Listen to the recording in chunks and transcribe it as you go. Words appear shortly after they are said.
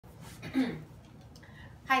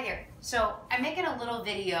Hi there. So I'm making a little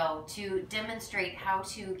video to demonstrate how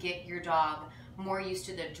to get your dog more used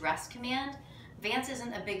to the dress command. Vance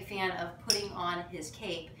isn't a big fan of putting on his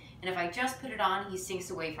cape, and if I just put it on, he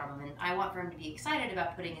sinks away from him, and I want for him to be excited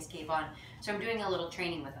about putting his cape on, so I'm doing a little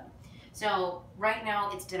training with him. So right now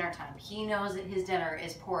it's dinner time. He knows that his dinner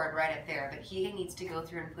is poured right up there, but he needs to go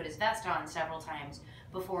through and put his vest on several times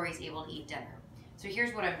before he's able to eat dinner. So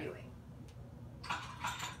here's what I'm doing.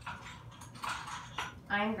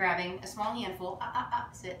 I'm grabbing a small handful,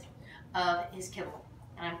 sit, of his kibble,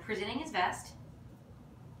 and I'm presenting his vest.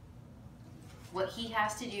 What he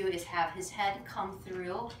has to do is have his head come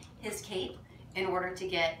through his cape in order to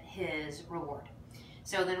get his reward.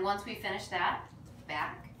 So then once we finish that,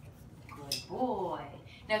 back, good boy.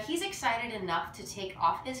 Now he's excited enough to take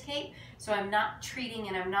off his cape, so I'm not treating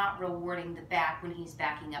and I'm not rewarding the back when he's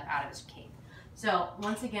backing up out of his cape. So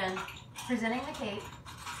once again, presenting the cape,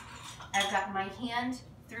 I've got my hand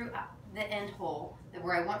through the end hole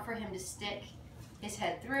where I want for him to stick his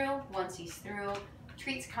head through. Once he's through,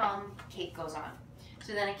 treats come, cape goes on.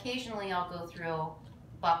 So then occasionally I'll go through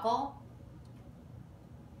buckle,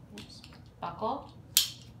 oops, buckle,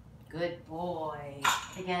 good boy.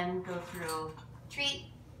 Again, go through treat,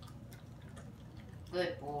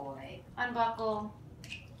 good boy. Unbuckle,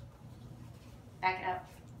 back it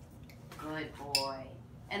up, good boy.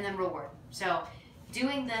 And then reward. So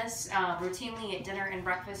doing this routinely at dinner and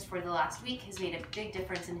breakfast for the last week has made a big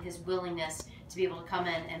difference in his willingness to be able to come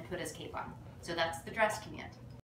in and put his cape on. So that's the dress command.